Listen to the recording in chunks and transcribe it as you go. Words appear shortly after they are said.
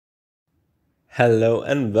Hello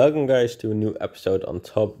and welcome guys to a new episode on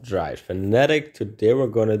Top Drive Fanatic. Today we're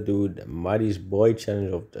gonna do the Mightiest Boy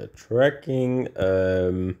challenge of the tracking.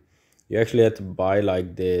 You actually had to buy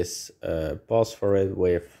like this pass for it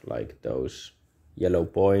with like those yellow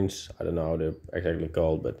points. I don't know how they're exactly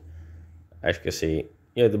called, but as you can see,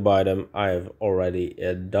 you have to buy them. I have already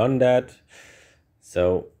done that.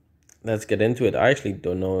 So let's get into it. I actually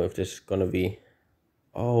don't know if this is gonna be...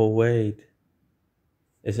 Oh wait,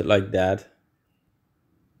 is it like that?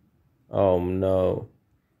 Oh no.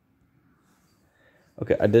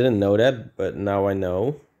 Okay, I didn't know that, but now I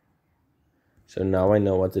know. So now I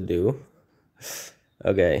know what to do.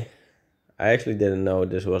 Okay, I actually didn't know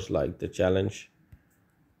this was like the challenge.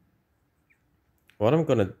 What I'm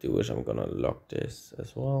gonna do is I'm gonna lock this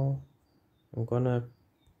as well. I'm gonna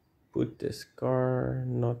put this car,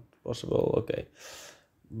 not possible, okay.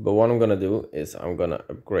 But what I'm gonna do is I'm gonna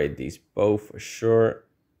upgrade these both for sure,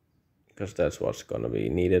 because that's what's gonna be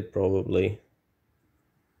needed probably.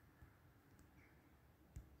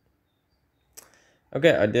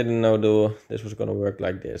 Okay, I didn't know this was gonna work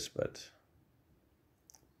like this, but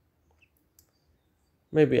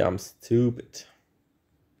maybe I'm stupid.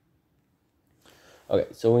 Okay,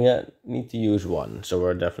 so we need to use one. So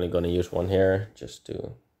we're definitely gonna use one here just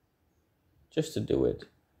to do it,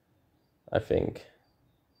 I think.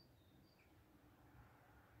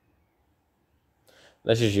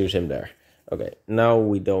 Let's just use him there. Okay, now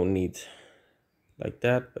we don't need like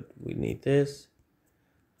that, but we need this.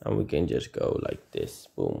 And we can just go like this,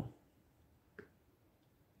 boom.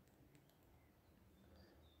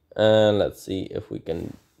 And let's see if we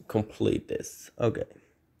can complete this. Okay.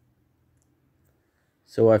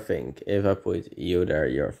 So I think if I put you there,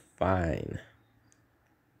 you're fine.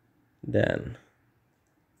 Then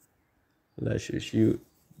let's use you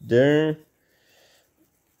there.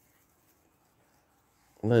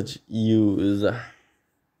 Let's use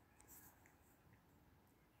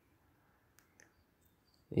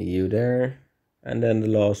you there. And then the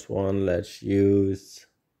last one, let's use...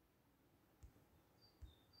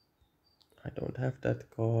 I don't have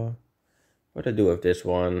that car, but I do have this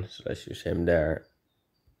one, so let's use him there.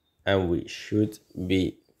 And we should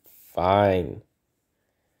be fine,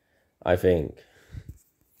 I think.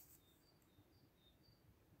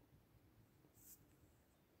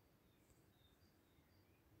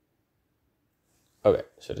 Okay,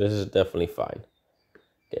 so this is definitely fine.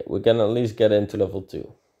 Okay, we can at least get into level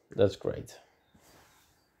 2. That's great.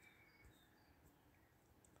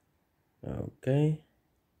 Okay.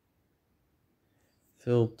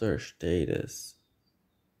 Filter status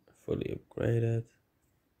fully upgraded.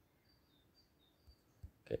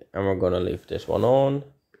 Okay, and we're gonna leave this one on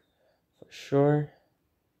for sure.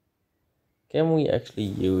 Can we actually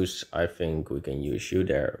use... I think we can use you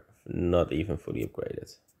there, not even fully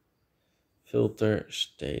upgraded. Filter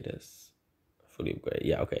status fully upgraded.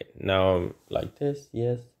 Yeah, okay, now I'm like this,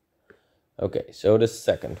 yes. Okay, so the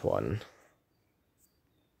second one.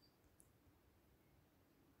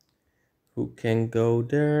 Who can go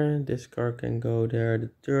there? This car can go there.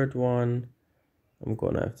 The third one, I'm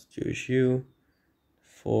gonna have to choose you.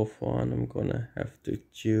 Fourth one, I'm gonna have to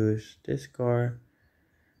choose this car.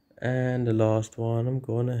 And the last one, I'm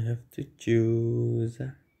gonna have to choose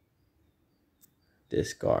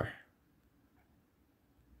this car.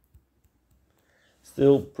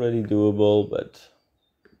 Still pretty doable, but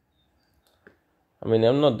I mean,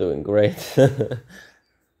 I'm not doing great.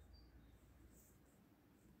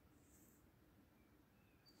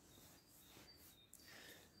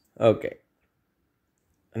 Okay,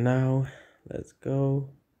 now let's go.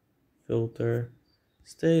 Filter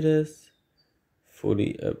status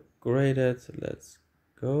fully upgraded. Let's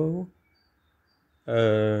go.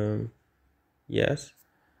 Yes.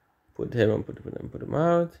 Put him and put him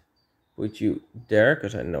out. Put you there,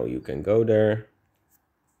 because I know you can go there.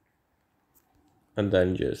 And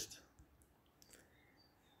then just...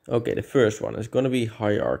 Okay, the first one is gonna be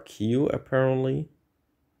hierarchy, apparently.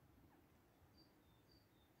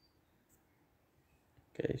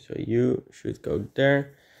 Okay, so you should go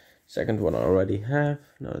there. Second one I already have.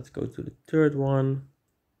 Now let's go to the third one.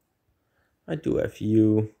 I do have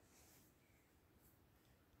you.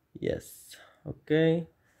 Yes. Okay.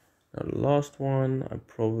 Now the last one, I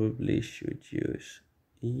probably should use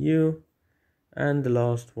you. And the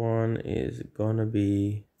last one is gonna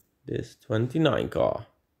be this 29 car.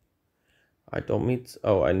 I don't need...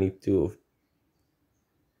 Oh, I need 2 of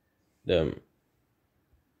them.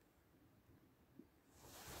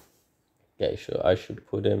 Okay, so I should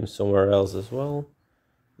put him somewhere else as well.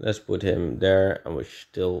 Let's put him there, and we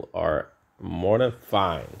still are more than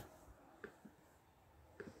fine.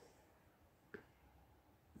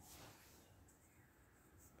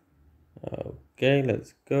 Okay,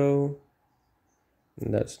 let's go.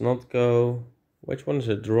 Let's not go. Which one is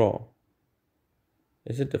a draw?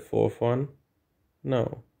 Is it the fourth one?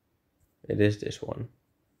 No, it is this one.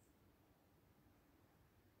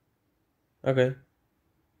 Okay.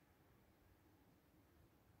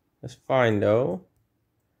 That's fine though,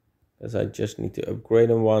 because I just need to upgrade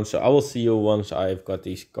them once. So I will see you once I've got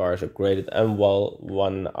these cars upgraded, and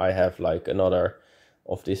when I have like another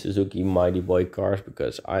of the Suzuki Mighty Boy cars,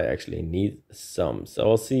 because I actually need some. So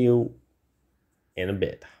I'll see you in a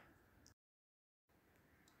bit.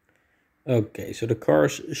 Okay, so the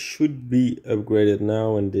cars should be upgraded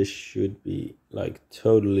now, and this should be like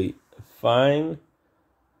totally fine.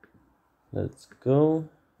 Let's go.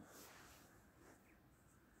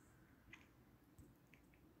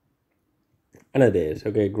 And it is.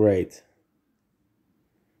 Okay, great.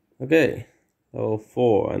 Okay, level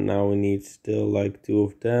 4, and now we need still like 2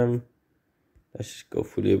 of them. Let's just go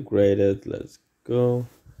fully upgraded. Let's go.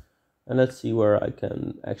 And let's see where I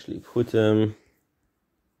can actually put them.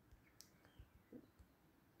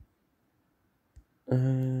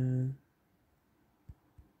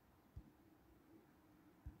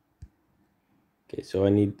 Okay, so I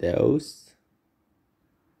need those.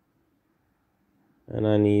 And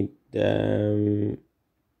I need them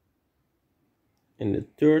in the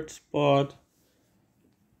third spot.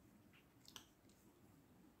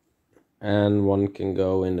 And one can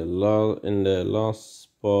go in the last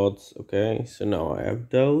spot. Okay, so now I have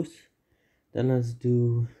those. Then let's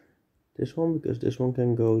do this one, because this one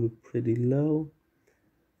can go pretty low,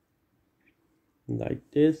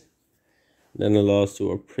 like this. Then the last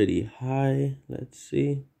two are pretty high. Let's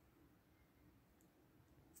see.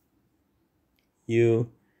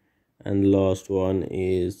 You. And the last one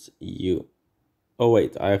is you. Oh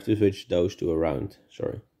wait, I have to switch those two around.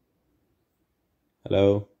 Sorry.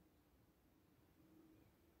 Hello?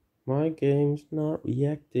 My game's not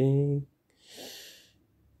reacting.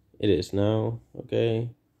 It is now. Okay.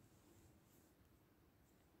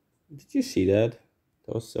 Did you see that?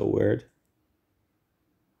 That was so weird.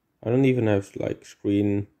 I don't even have like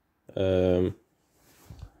screen, how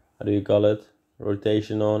do you call it?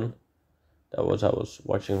 Rotation on. I was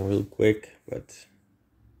watching real quick, but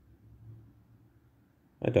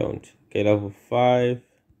I don't. Okay, level 5.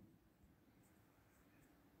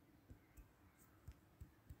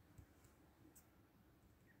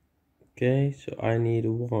 Okay, so I need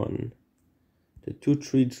 1. The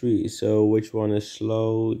 233. So which one is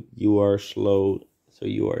slow? You are slow, so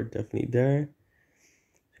you are definitely there.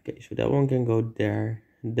 Okay, so that one can go there.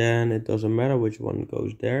 Then it doesn't matter which one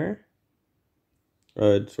goes there.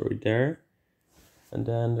 Sorry, there. And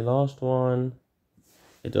then the last one,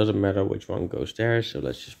 it doesn't matter which one goes there, so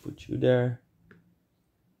let's just put you there.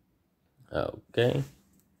 Okay.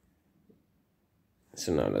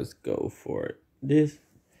 So now let's go for this.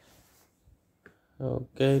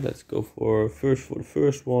 Okay, let's go for the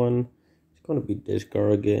first one. It's gonna be this car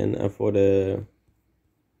again, and for this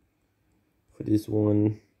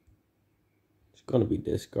one, it's gonna be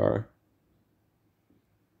this car.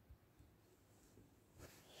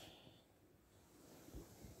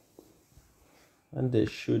 And this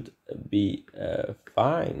should be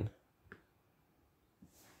fine.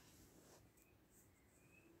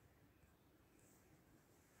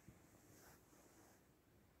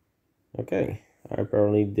 Okay, I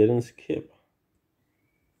apparently didn't skip.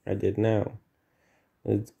 I did now.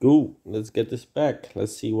 Let's go. Let's get this back.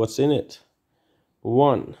 Let's see what's in it.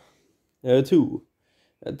 1, 2,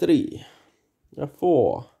 3,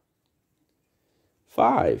 4,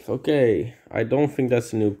 5. Okay, I don't think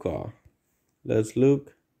that's a new car. Let's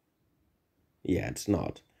look. Yeah, it's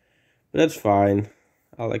not. But that's fine.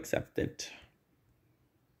 I'll accept it.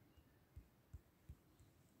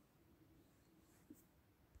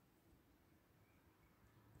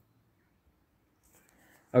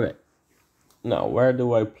 Okay. Now, where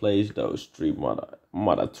do I place those 3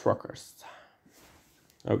 mother truckers?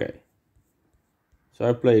 Okay. So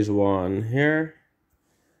I place one here.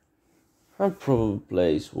 I'll probably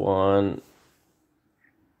place one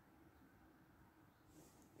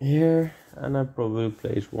here. And I probably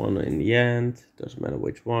place one in the end. Doesn't matter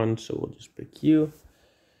which one, so we'll just pick you.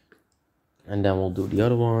 And then we'll do the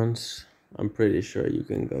other ones. I'm pretty sure you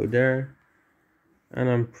can go there. And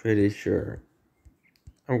I'm pretty sure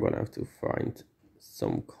I'm gonna have to find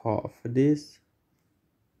some car for this.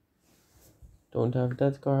 Don't have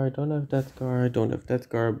that car, don't have that car, don't have that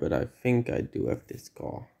car, but I think I do have this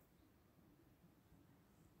car.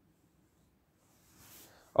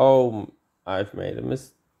 Oh, I've made a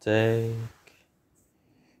mistake.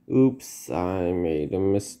 Oops, I made a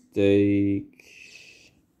mistake.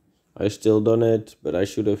 I still done it, but I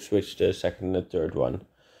should have switched the second and the third one.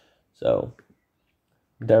 So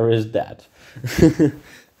there is that.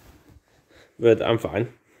 But I'm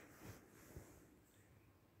fine.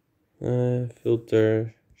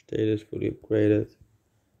 Filter status fully upgraded.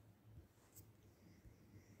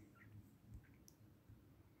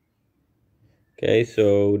 Okay,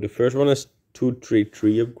 so the first one is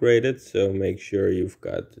 233 upgraded, so make sure you've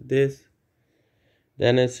got this.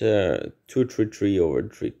 Then it's a 233 over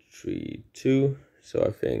 332, so I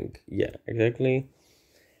think, yeah, exactly.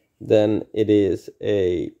 Then it is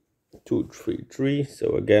a 233,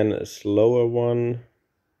 so again a slower one,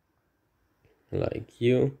 like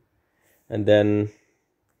you. And then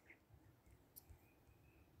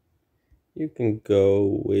you can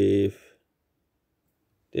go with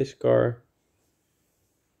this car.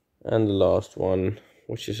 And the last one,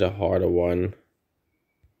 which is a harder one,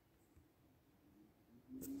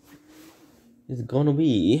 is gonna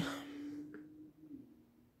be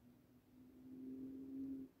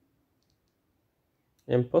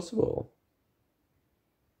impossible.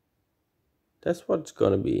 That's what it's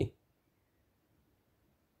gonna be.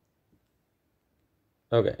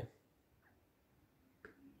 Okay.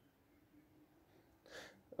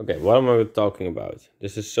 Okay, what am I talking about?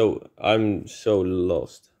 This is I'm so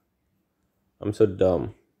lost. I'm so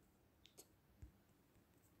dumb.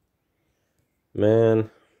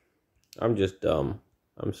 Man, I'm just dumb.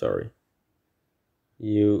 I'm sorry.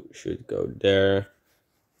 You should go there.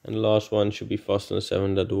 And the last one should be faster than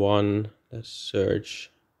 7.1. Let's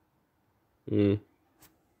search.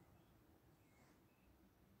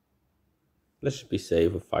 Let's just be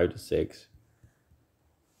safe with 5 to 6.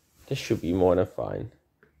 This should be more than fine.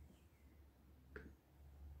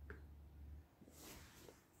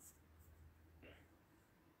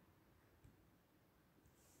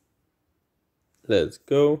 Let's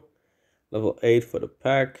go. Level 8 for the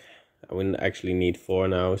pack. I will actually need 4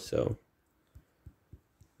 now, so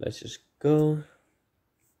let's just go.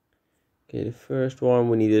 Okay, the first one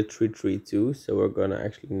we need a 332, so we're gonna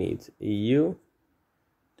actually need EU.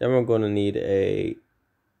 Then we're gonna need a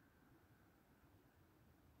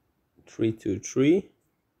 323.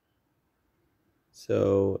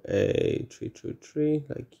 So a 323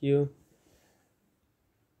 like you.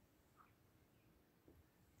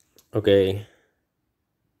 Okay.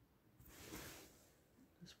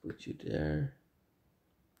 Let's put you there.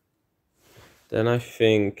 Then I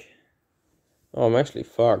think, oh, I'm actually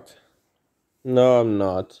fucked. No, I'm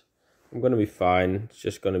not. I'm gonna be fine. It's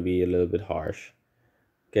just gonna be a little bit harsh.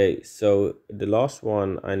 Okay, so the last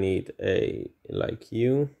one I need a like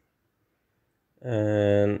you.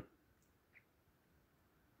 And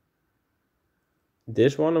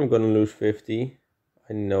this one I'm gonna lose 50.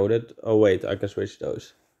 I know that. Oh wait, I can switch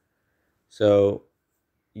those. So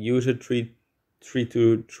use a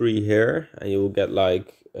 323 here and you will get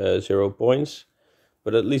like 0 points,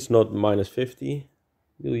 but at least not minus 50.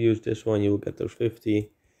 You'll use this one, you will get those 50.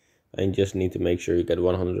 And you just need to make sure you get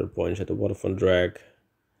 100 points at the waterfront drag.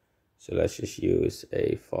 So let's just use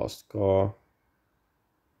a fast car.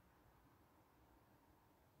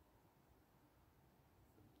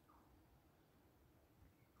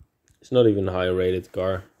 It's not even a high rated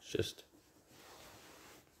car, it's just,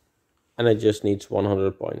 and it just needs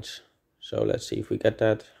 100 points. So let's see if we get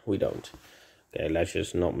that. We don't. Okay, let's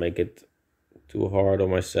just not make it too hard on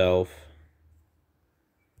myself.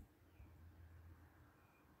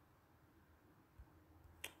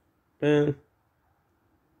 Man,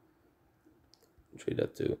 treat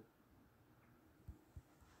that too.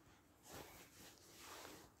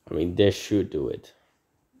 I mean, this should do it.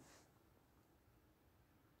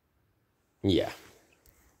 Yeah.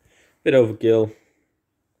 Bit overkill.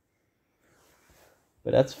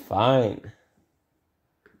 But that's fine.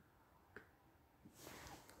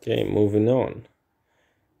 Okay, moving on.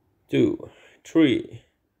 2, 3,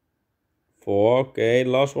 4. Okay,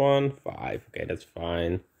 last one. 5. Okay, that's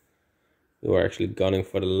fine. We were actually gunning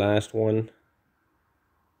for the last one.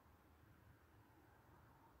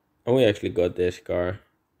 And we actually got this car.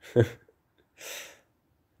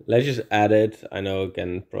 Let's just add it. I know I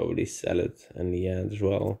can probably sell it in the end as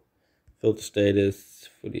well. Filter status,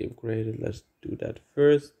 fully upgraded. Let's do that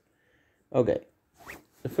first. Okay.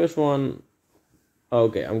 The first one.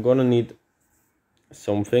 Okay, I'm gonna need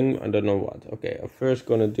something. I don't know what. Okay, I'm first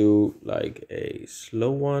gonna do like a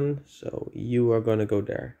slow one. So you are gonna go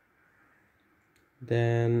there.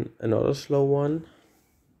 Then another slow one.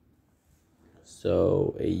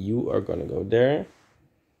 So you are gonna go there.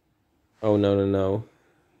 Oh, no.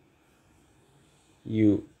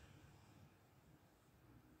 You.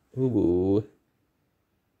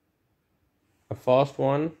 A fast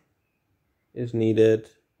one is needed.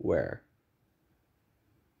 Where?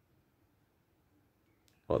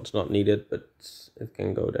 Well, it's not needed, but it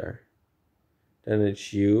can go there. Then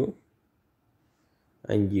it's you.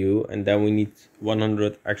 And you. And then we need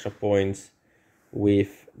 100 extra points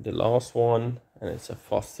with the last one. And it's a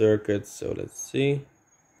fast circuit, so let's see.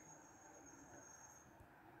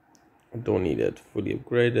 I don't need it. Fully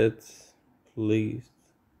upgraded. Please.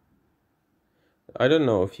 I don't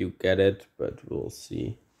know if you get it, but we'll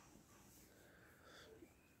see.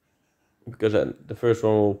 Because the first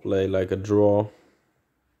one will play like a draw.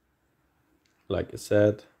 Like I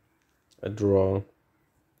said, a draw.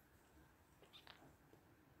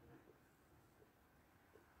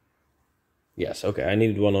 Yes, okay, I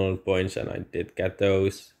needed 100 points and I did get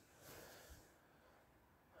those.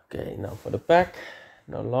 Okay, now for the pack.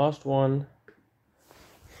 Now last one.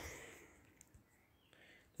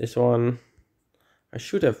 This one. I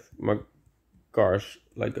should have my cars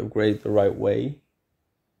like upgraded the right way.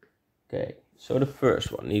 Okay, so the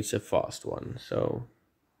first one needs a fast one. So,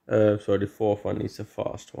 the fourth one needs a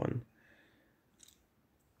fast one.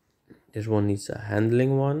 This one needs a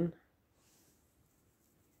handling one.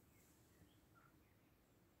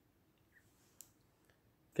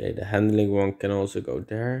 Okay, the handling one can also go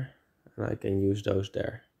there. And I can use those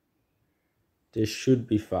there. This should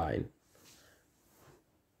be fine.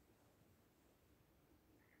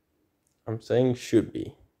 I'm saying should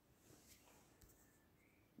be.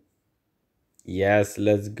 Yes,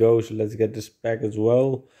 let's go. So let's get this pack as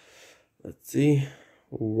well. Let's see.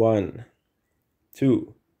 1,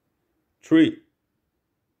 2, 3,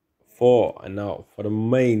 4. And now for the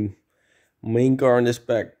main car in this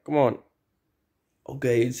pack. Come on.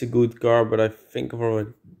 Okay, it's a good car, but I think I've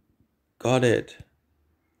already got it.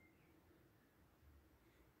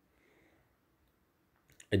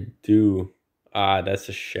 I do. Ah, that's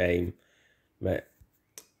a shame. But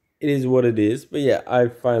it is what it is. But yeah,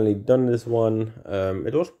 I've finally done this one.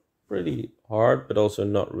 It was pretty hard, but also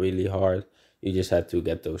not really hard. You just had to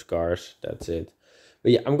get those cars. That's it.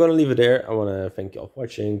 But yeah, I'm gonna leave it there. I want to thank you all for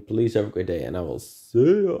watching. Please have a great day, and I will see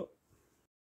you.